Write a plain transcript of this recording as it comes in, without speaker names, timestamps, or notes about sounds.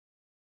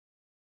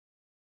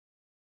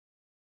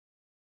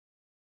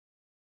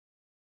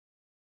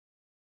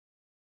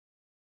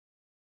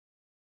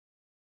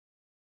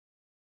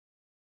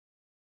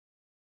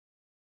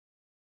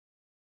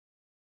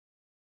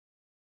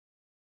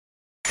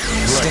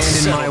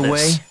stand in my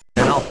way,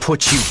 and I'll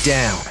put you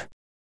down.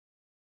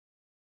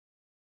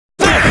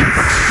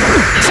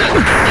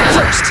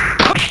 First!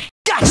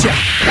 Gotcha!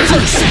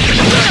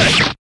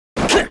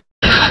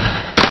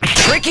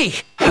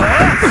 Tricky!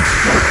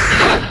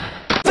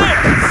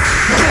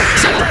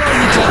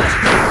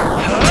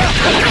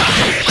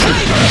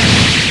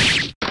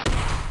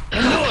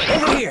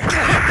 Over here!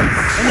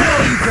 And now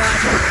you got...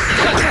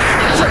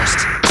 First!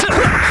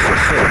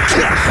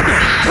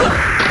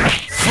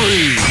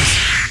 Freeze!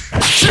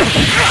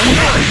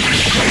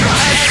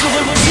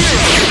 Absolute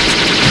zero!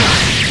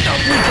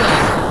 Up we go!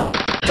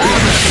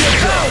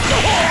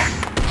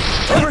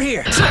 Over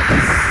here!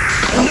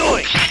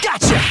 Annoying!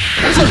 Gotcha!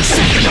 First!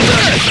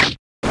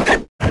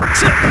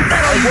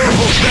 That all you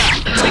hold back!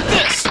 Take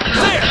this!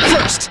 There!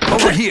 First!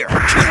 Over here!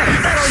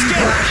 That all you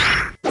got!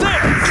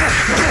 There!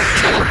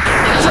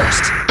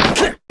 First!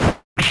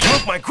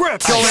 Broke my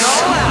grip! Going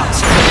all out!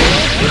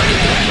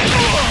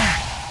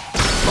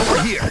 Over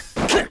here!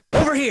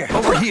 Over here!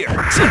 Over here!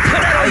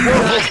 That all you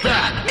got!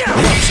 Back!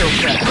 Not so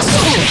fast!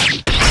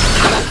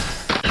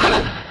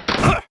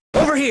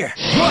 Over here!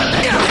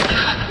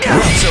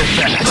 Not so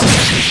fast!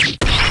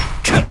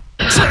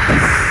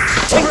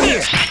 Over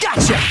here!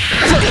 Gotcha!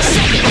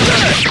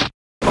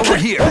 Over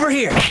here! Over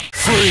here!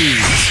 Freeze!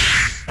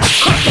 Not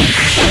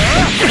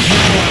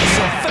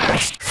so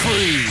fast!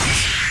 Freeze!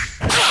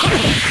 Not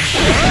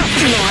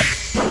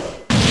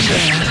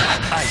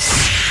bad. Ice.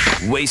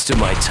 Waste of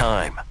my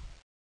time.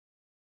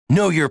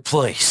 Know your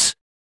place.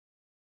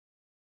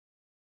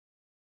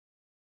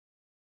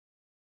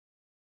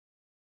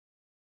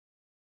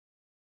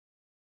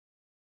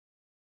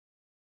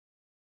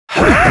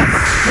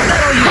 That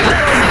all you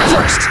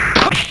first!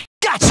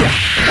 Gotcha!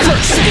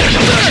 First!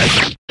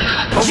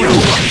 Over here!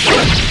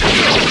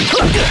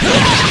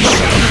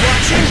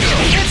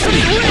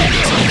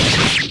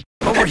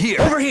 Over here!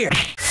 Over here!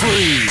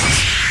 Freeze!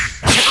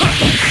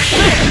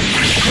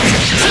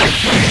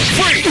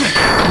 Freeze!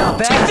 Not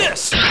bad. Take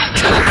this!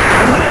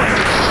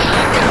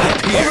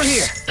 Over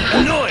here!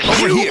 Annoying!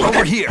 Over here!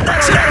 Over here!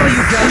 That's all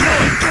you got!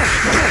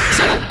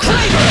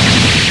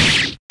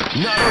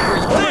 Not over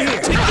here! Over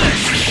here! Take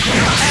this!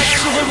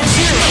 Absolute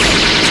zero!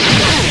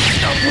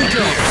 Up we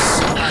go!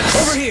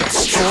 Over here!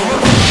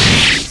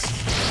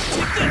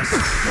 Take this!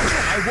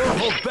 I won't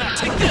hold back!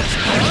 Take this!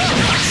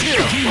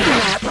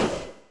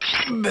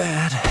 Not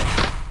bad.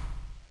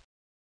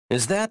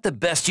 Is that the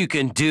best you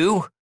can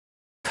do?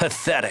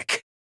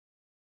 Pathetic.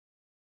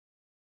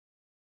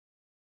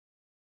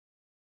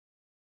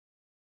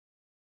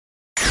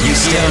 You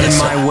stand in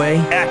my way,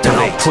 and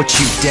I'll put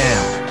you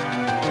down.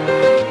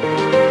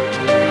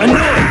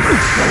 Annoying!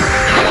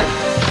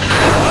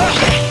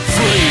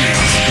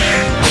 Freeze!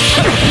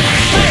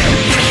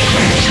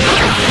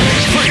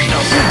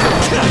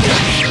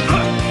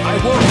 I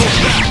won't hold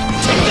back!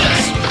 Take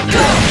this!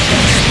 Go!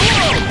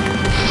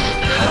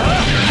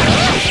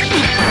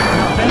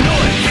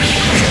 Annoying!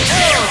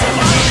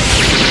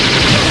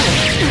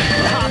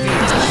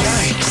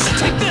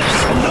 Take this!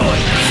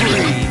 Annoying!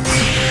 Freeze!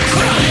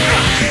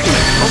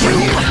 Over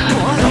here!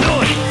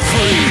 Annoying!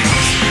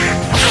 Freeze!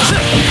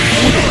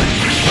 Annoying!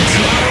 It's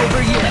not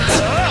over yet!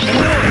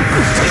 Annoying!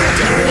 Take it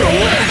down!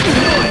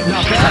 Annoying!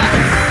 Not bad!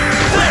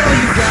 There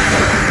you got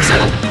it!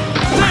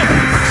 There!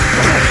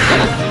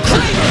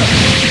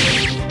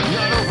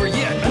 Not over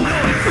yet!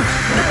 Annoying!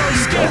 Now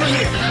he's over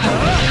here!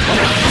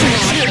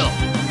 Chill!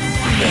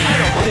 I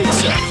don't think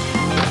so!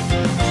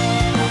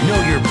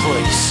 Know your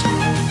place!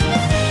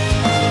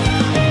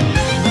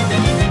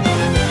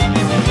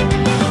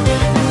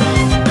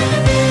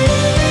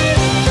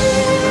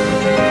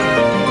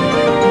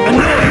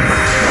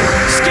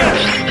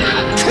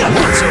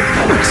 Not so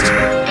fast!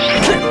 First!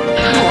 Freeze!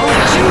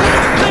 Over here!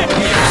 Take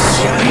this!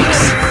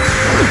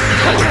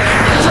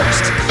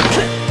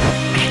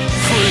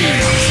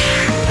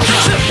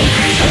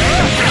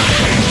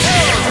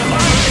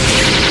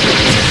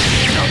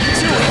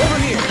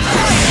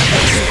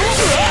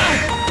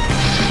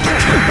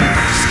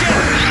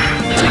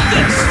 Take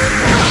this!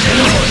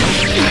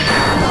 Freeze!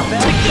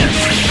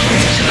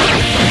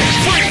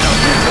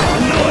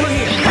 Over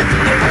here!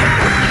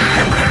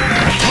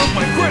 Broke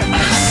my grip!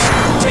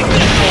 Take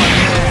this!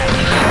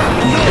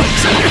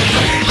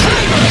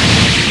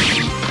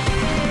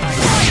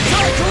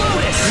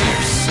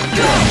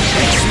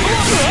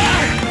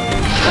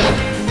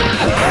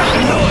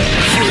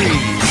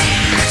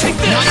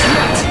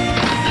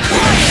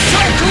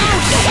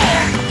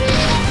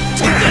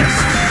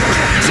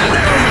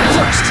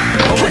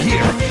 Over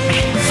here!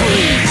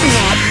 Freeze!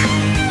 Not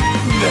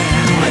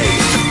bad.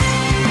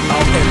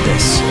 I'll end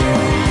this.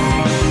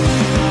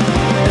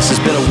 This has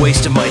been a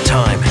waste of my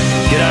time.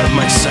 Get out of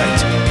my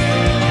sight.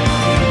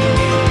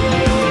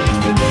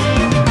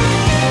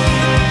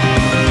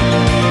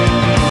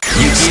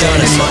 You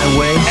stand in my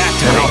way,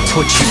 and I'll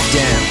put you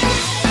down.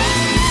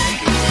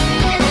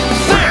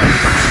 There!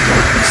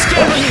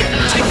 Over here!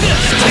 Take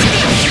this! Take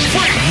this!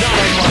 Free! Not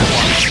on my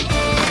watch!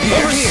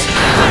 Over here!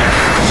 There!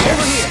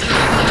 Over here!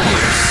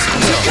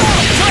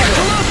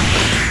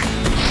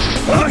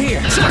 Over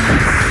here!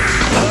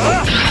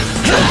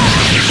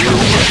 You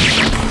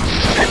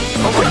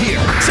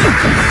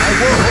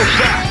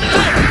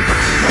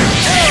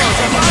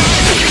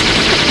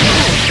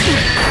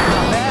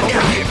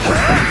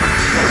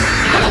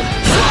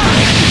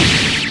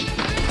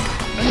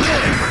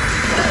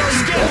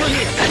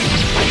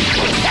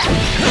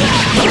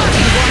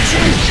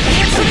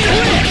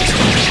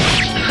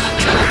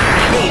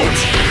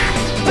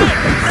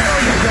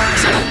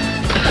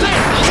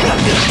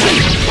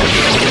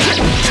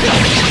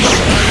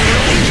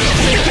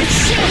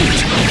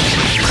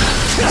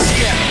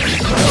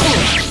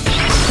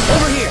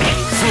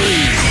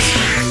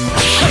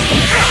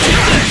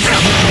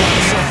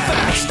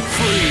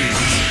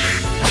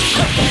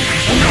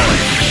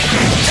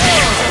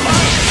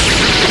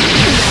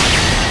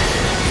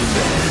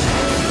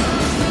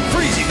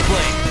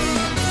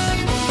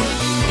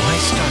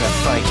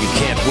fight you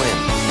can't win.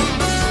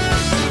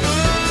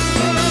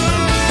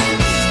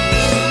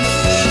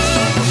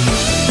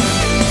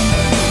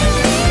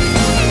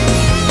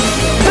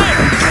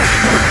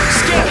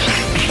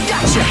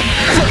 Gotcha!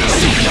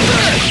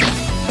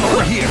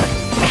 Over here!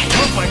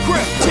 Pump my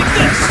grip! Take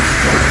this!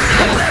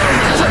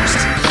 First!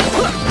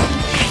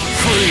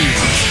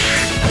 Freeze!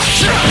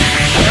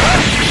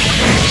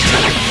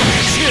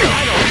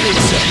 I don't think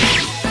so!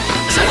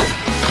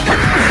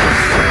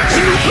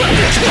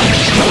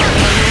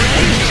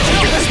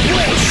 This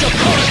blade shall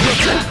cause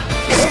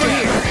over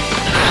here!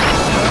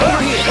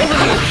 Over here! Over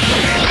here!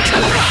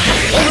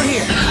 Over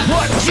here!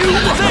 What? You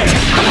there!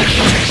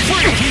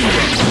 Freak you!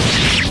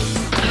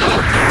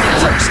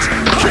 First!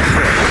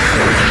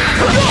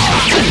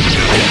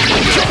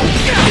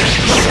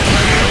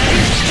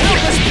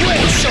 This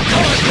blade shall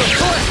cause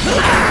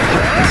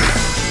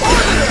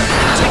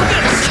take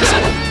this!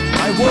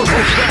 I won't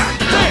hold back!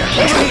 There!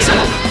 Over here!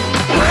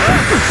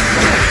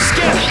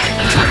 Scared!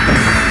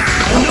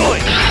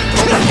 Annoyed!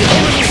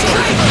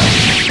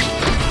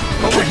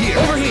 Over here!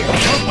 Over here!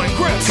 Help my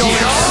grip!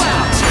 Going all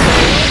out!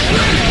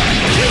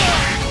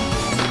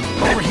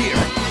 Over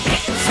here!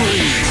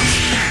 Freeze!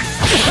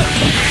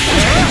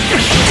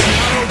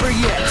 Not over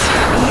yet!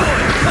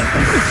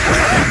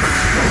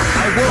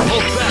 I won't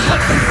hold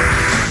back!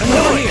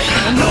 Annoyed!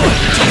 Annoyed!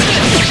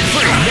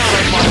 Free! Not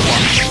on my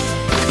watch!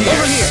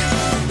 Over here!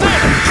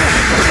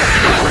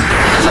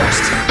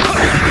 First!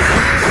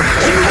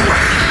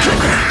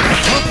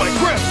 Help my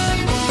grip!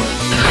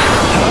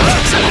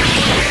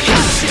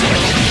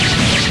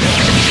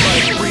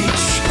 Like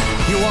reach!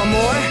 You want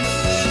more?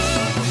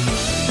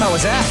 How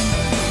was that?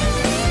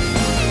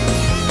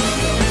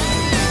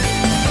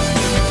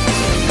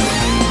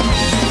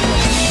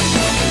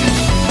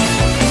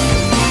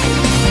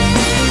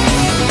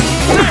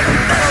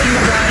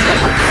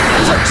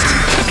 First!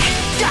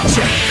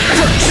 Gotcha!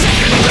 First!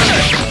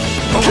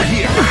 Over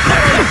here!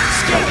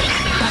 Scatter!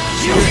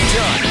 You're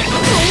done!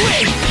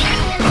 Away!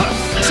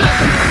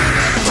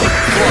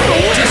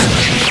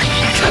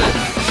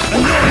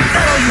 Annoying!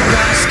 That all you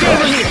got?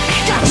 Over here!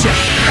 Gotcha!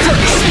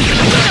 First!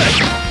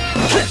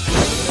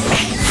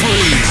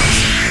 Freeze!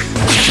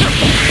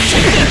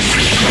 Take this!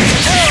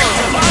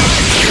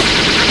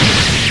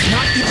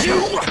 Not you!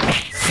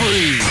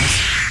 Freeze!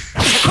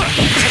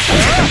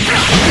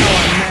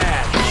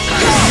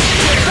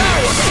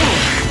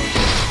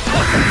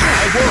 I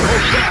won't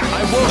hold back!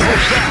 I won't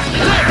hold back!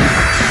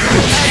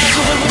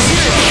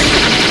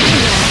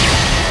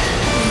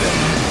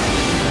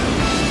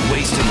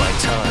 Wasting my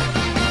time.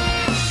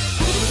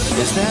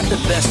 Is that the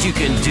best you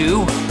can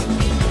do?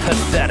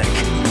 Pathetic.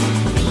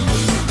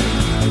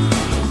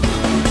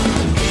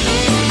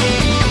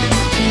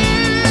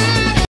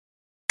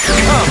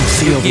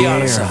 Feel the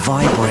air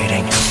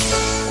vibrating.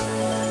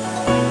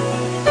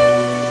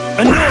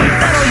 Annoying!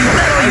 That all you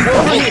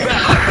won't hold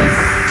back!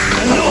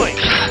 Annoying!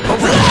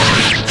 Over there!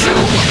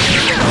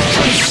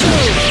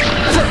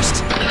 First!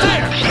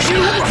 There!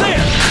 You!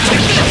 There!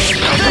 Take this!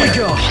 There we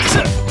go!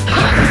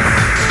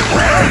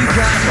 What all you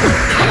got?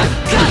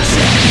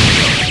 Gotcha!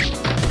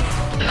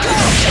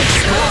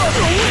 Explode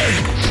away!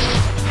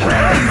 What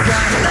all you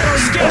got? That all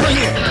you got? Over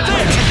here!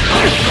 There!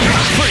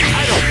 Free!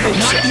 I don't think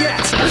so! Not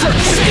yet!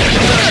 First!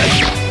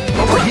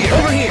 Over here!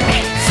 Over here!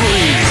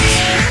 Freeze!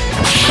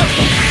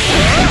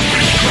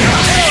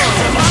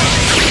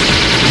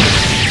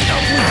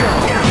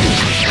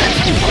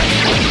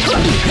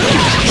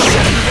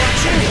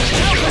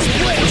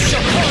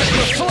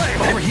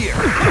 Over here!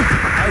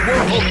 I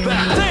won't hold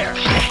back! There!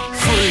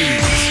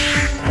 Freeze!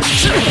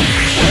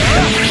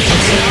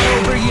 Not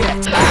over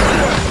yet!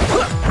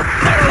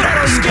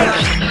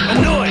 Scared!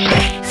 Annoyed!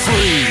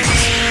 Freeze!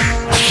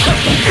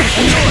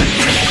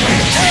 Annoyed!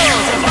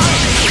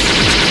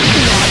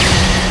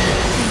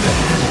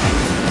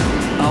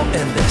 I'll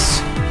end this.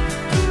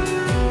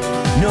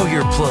 Know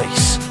your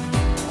place.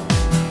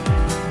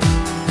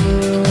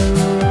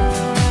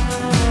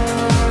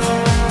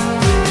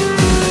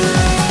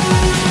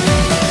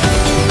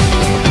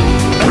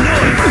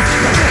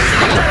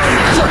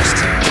 First!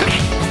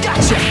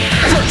 Gotcha!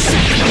 First!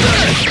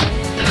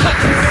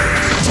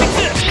 Take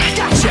this!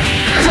 Gotcha!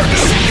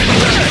 First!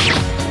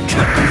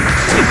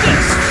 Take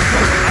this!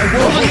 I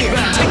won't hold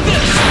back! Take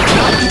this!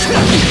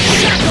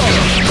 Shackle!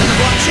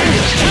 Watch it!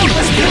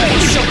 This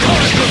blade shall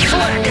cause the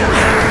flag!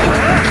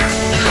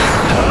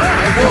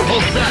 I won't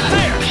hold back!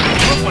 There!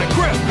 Put my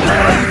grip!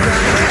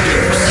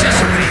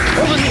 Sesame!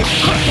 Over here!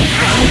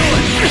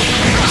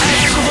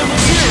 Absolute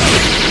zero!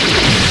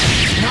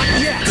 Not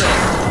yet!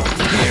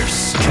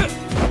 Pierce!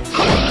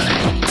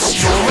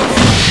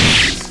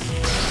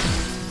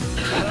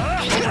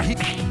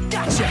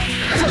 Gotcha!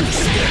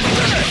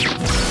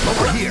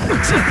 Over here!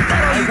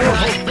 I won't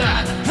hold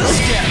back!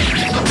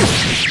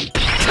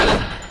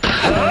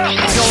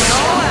 Going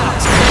all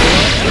out!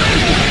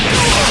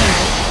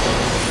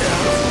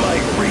 Out of my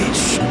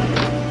reach!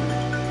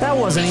 That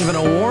wasn't even a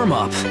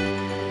warm-up.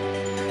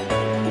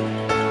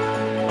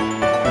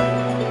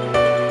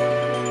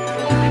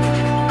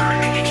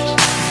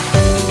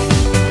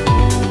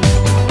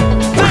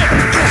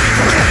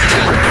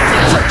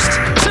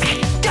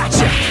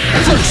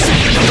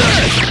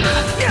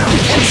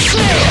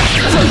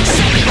 First,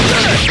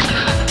 third.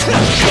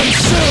 Come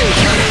soon.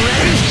 Are you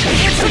ready?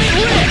 Infinite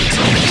rift.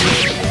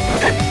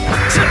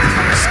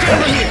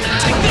 Scale here.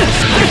 Take this.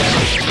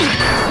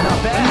 Not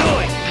bad.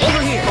 Annoying.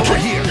 Over here. Over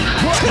here.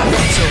 What? Not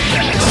so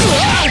fast.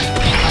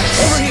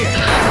 Over here.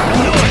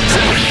 Annoying.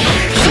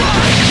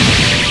 Fly.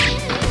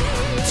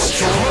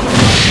 Storm.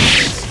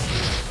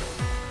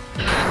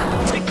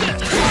 Take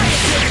this.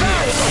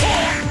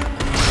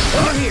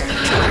 Over here.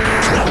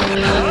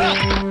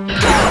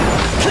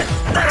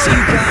 That's what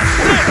you got.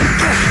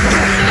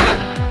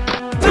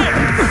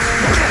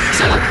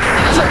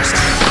 First.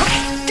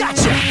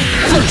 Gotcha.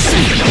 First.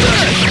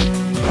 Third.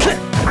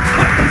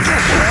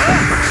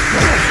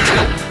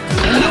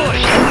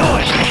 Annoying.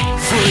 Annoying.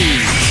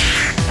 Freeze.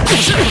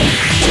 Take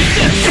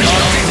this.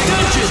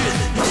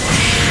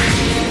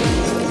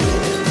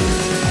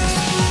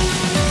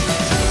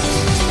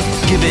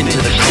 Give in to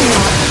the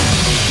cold.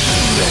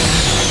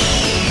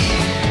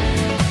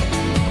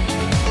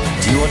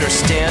 Do you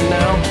understand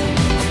now?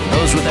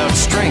 Those without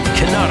strength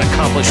cannot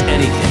accomplish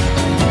anything.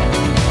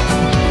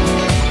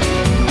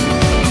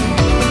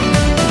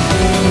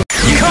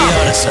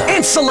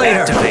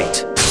 Insulator!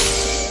 Activate!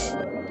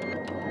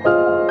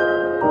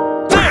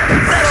 There!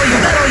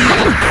 That'll you!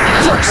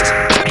 First!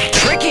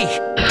 Tricky!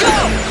 Go!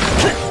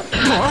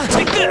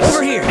 Take this!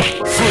 Over here!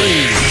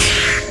 Freeze!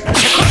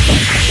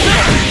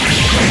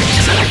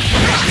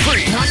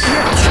 Free! Not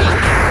yet!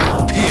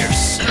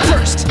 Pierce!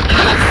 First!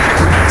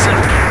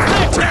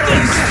 Take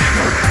this!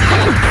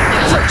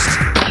 First!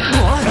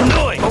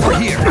 Annoying! Over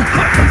here!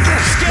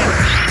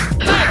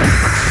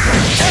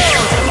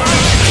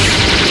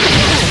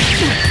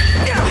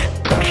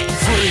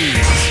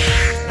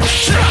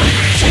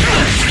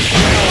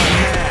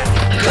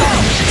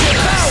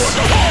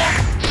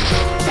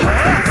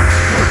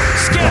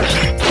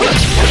 Scatter!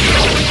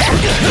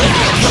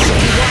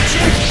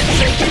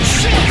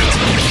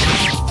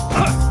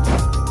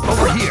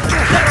 Over here.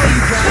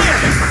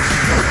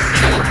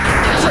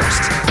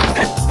 First.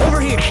 Over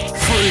here.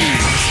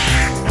 Freeze.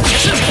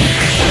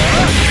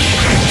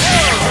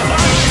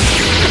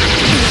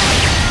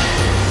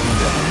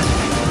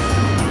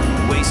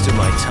 Waste of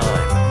my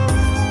time.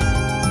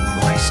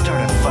 Why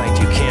start a fight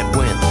you can't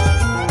win?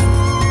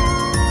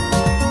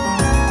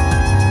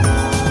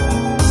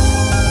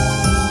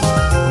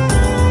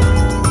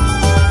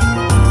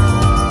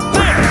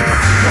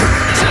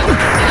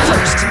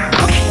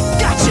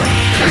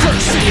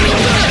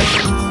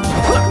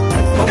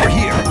 Over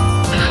here.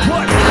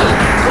 What?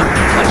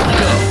 Let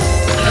go.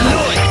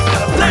 Annoying.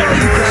 There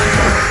you go.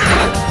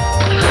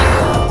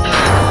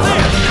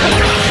 There.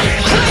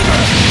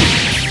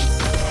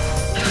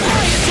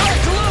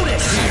 Dark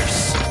Lotus.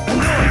 Fierce.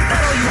 Annoying.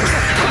 That'll you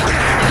got.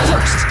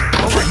 First.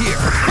 Over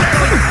here.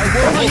 I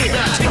won't hold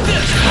that. Take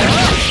this.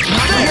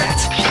 Not yet.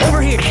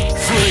 Over here.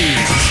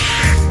 Freeze.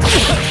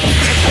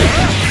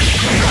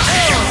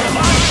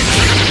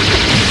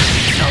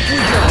 Up we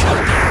go.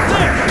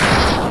 There.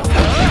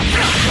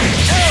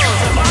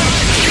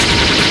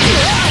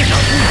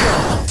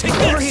 Take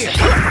over here.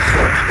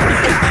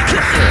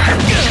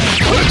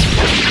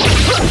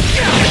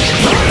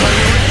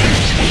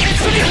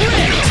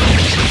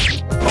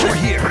 Over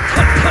here.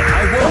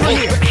 I won't hold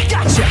it.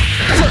 Gotcha.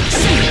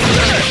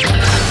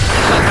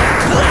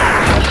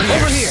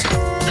 Over here.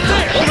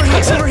 Over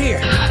here. Over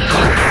here.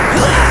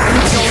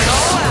 Going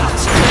all out.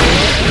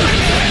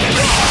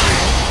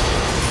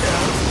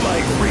 Out of my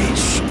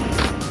reach.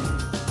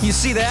 You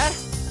see that?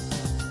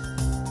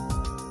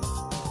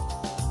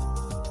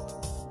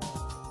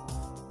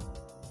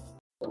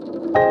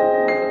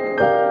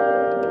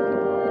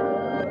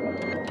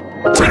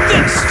 Take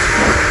this!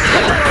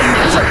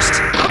 First!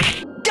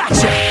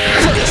 Gotcha!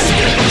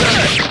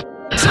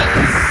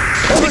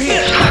 Over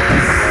here!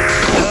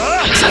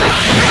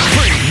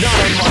 Free! Not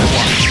on my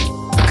watch!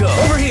 Go!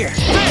 Over here!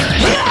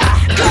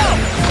 Go!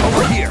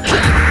 Over here!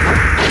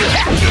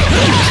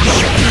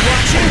 You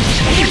watching?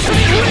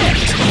 Infinite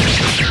rift!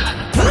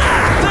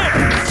 There!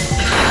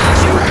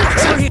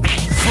 Over here!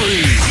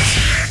 Freeze!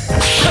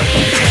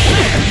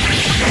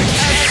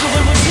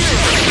 Absolute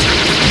zero!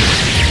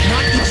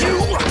 Not you!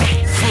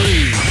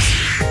 Freeze!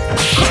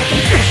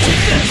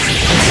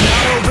 It's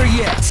not over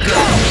yet! Go!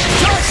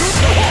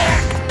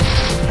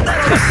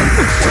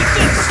 Take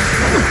this!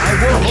 I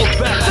won't hold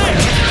back! There!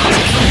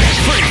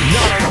 Free!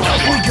 Not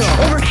up we go!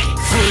 Over!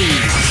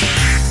 Freeze!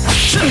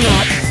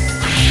 Not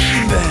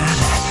bad.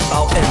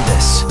 I'll end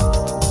this.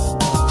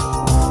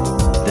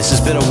 This has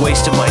been a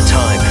waste of my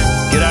time.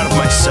 Get out of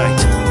my sight.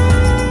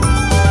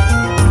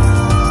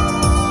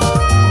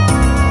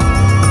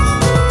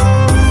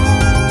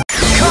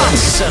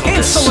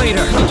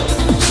 Insulator!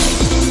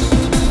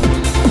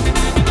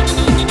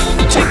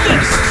 Take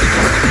this!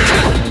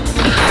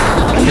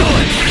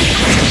 Annoying!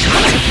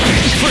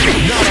 Free!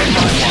 Not on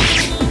my watch!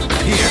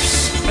 Pierce!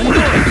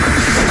 Annoying!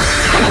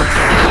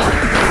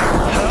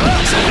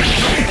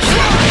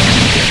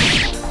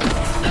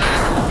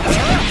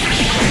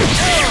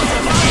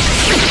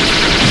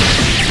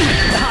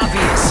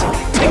 Obvious!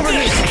 Take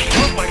this!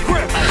 Drop my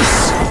grip!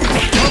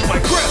 Drop my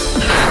grip!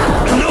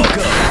 No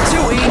go!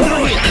 Too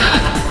easy!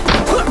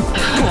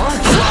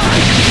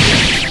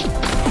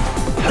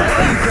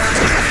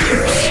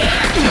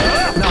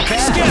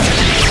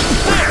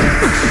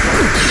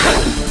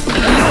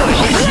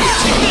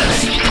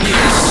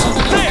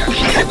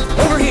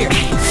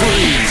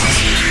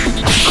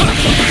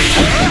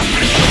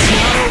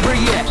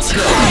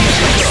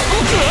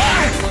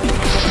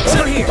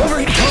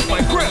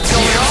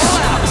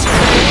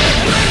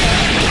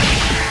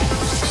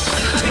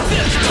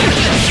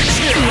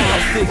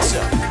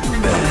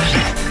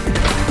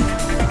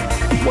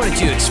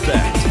 you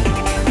expect?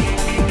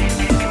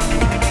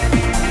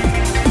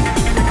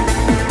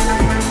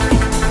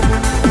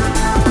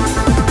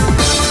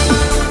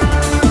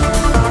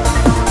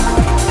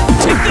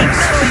 Take this!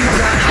 That's all you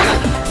got!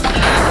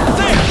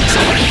 There!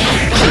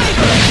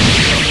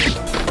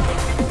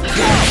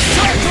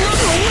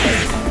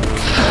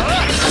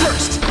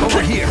 First,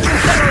 over here!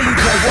 That's all you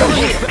got! Over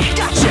here!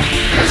 Gotcha!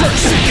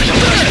 First,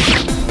 third!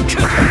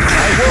 I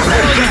won't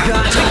hold you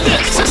got! Take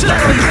this! That's all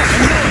you got!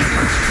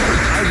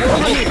 I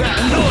won't hold back!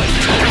 Annoyed!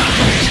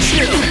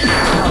 Chill!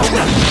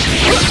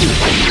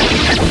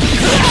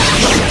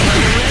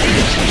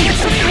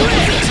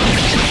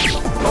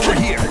 Over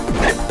here!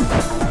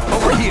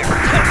 Over here!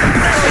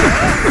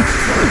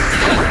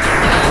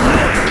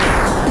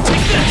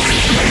 Take this!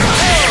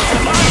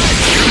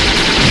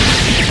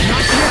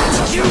 Not yet!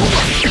 You!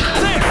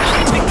 There!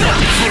 Take that!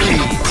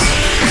 Freeze!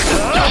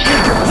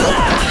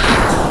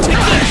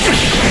 Take this!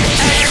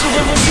 Axe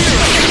level 0!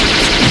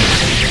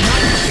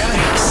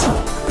 Yikes!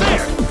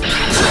 There!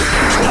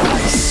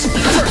 Nice!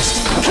 First!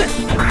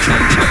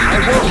 I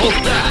won't hold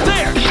that!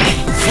 There!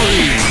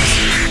 Freeze!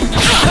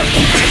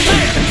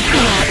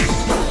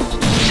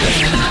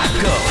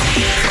 Go!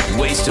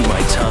 Waste of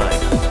my time.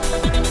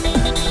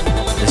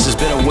 This has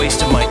been a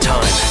waste of my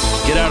time.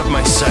 Get out of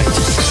my sight.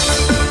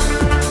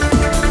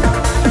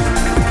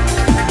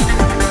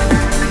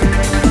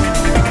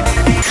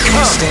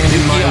 Stand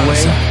in my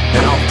way,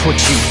 and I'll put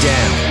you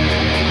down.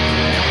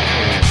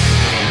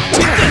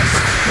 Take this!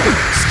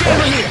 Stay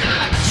over here!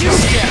 You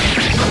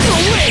scatter! Go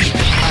away!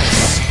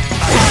 Ice!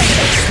 Ice!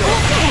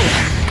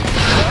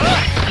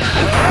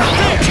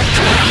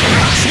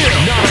 There!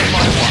 Not on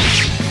my watch!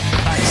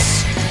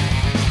 Ice!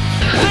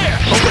 There!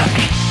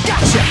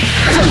 Gotcha!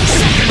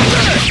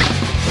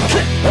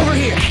 Over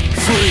here!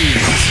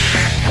 Freeze!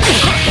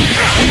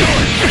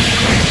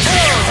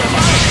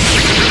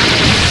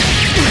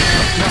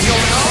 Now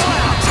going all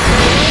out!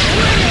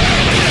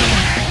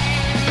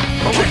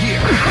 Over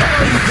here!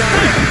 You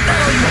got it!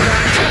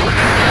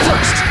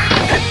 First!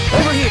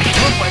 Over here!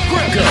 Pump my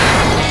grip! Go!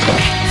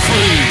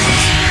 Freeze!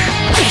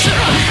 It's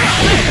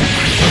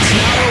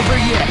not over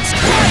yet!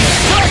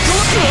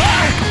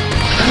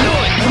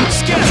 Annoying!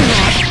 Scatter!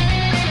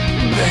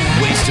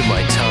 Waste of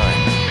my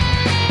time.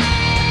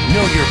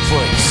 Know your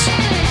place.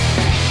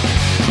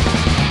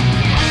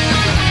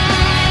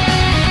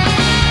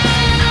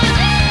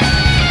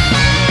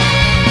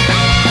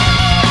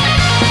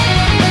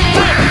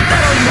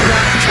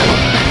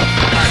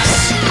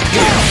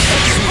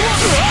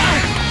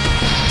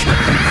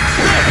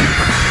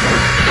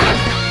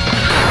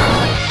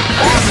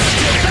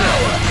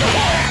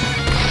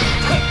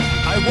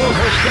 I won't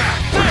hold back.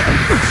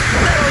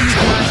 That all you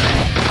got?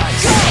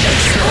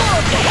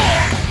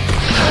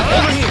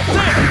 Over here.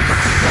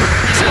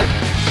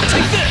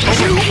 Take this.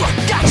 You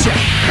gotcha.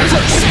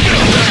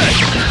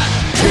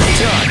 You're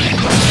done.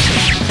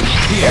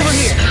 Here. Over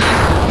here.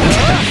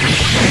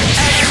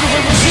 Axe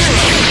level 0.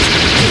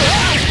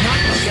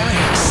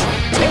 Yikes.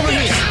 Over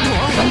here.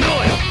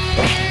 Annoying.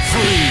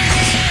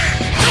 Freeze.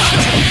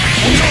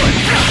 Annoying.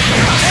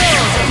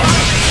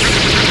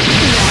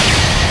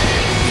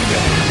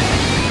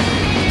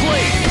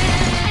 Blade.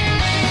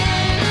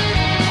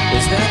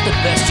 Is that the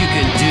best you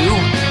can do?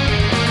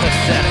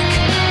 Pathetic.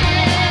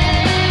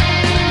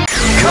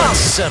 Come,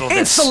 settle this.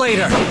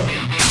 Insulator!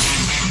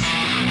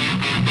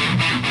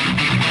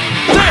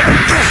 There!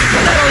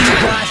 That all you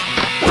got?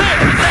 There!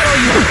 That all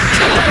you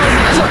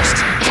first!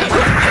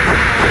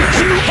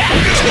 You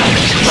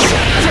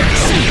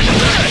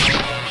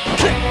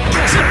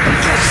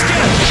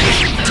Scatter!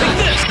 Take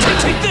this!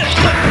 Take this!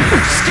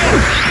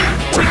 Scatter!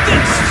 Take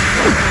this!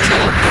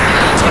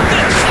 Take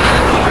this!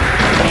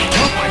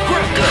 Help my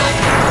grip go!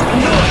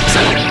 Annoyed!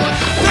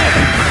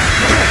 There!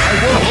 I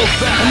won't hold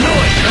back!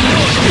 Annoyed!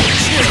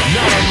 Chill!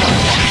 Not on my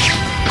watch!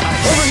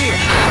 Over here!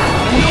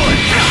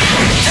 Annoyed!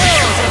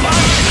 Arrows of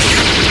ice!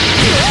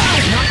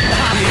 Not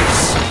obvious!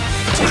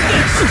 Take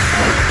this!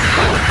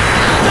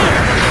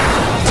 There!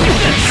 Take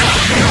this!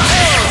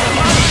 Arrows of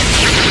ice!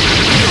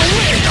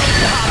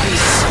 Not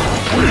obvious!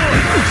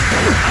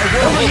 I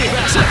won't hold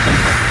back!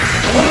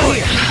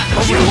 Annoyed!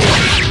 Over here!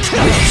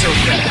 Not so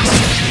fast!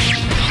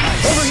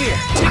 Over here!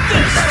 Take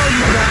this! That's all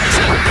you got!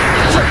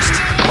 First!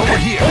 Over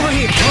here! Over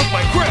here! Help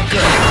my grip go!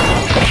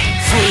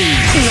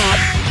 Freeze! Not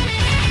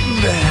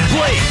bad.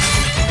 Blade!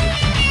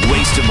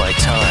 Waste of my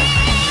time.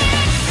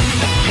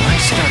 Why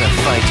start a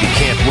fight you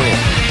can't win?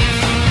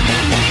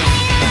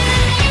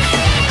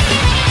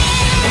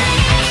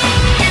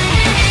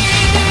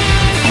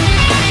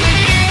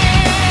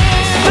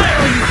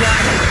 There you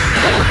got it!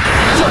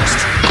 First!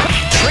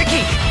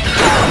 Tricky!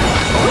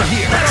 Over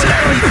here! That's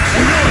all you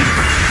annoying!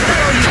 That's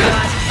all you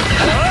got!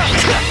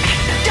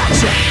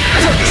 Gotcha!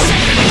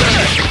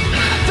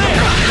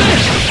 There!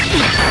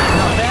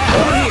 Not bad!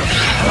 Over here!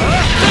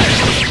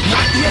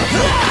 Not yet!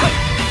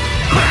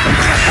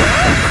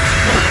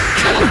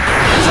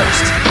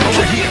 First!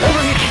 Over here!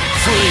 Over here!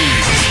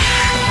 Freeze!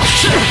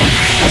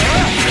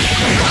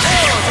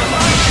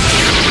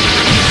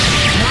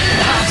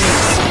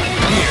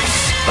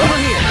 Over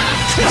here!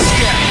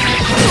 Scatter!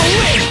 Go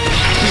away!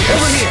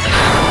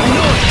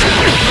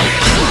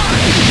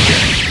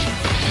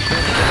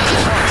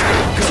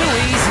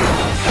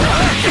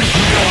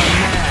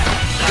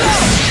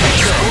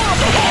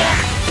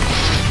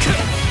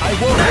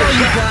 all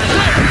you got.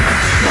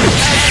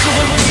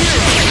 Absolute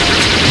zero.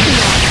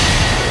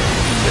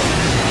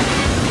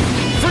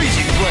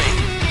 Freezing blade.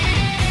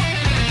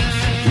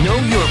 Know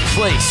your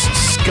place,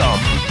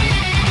 scum.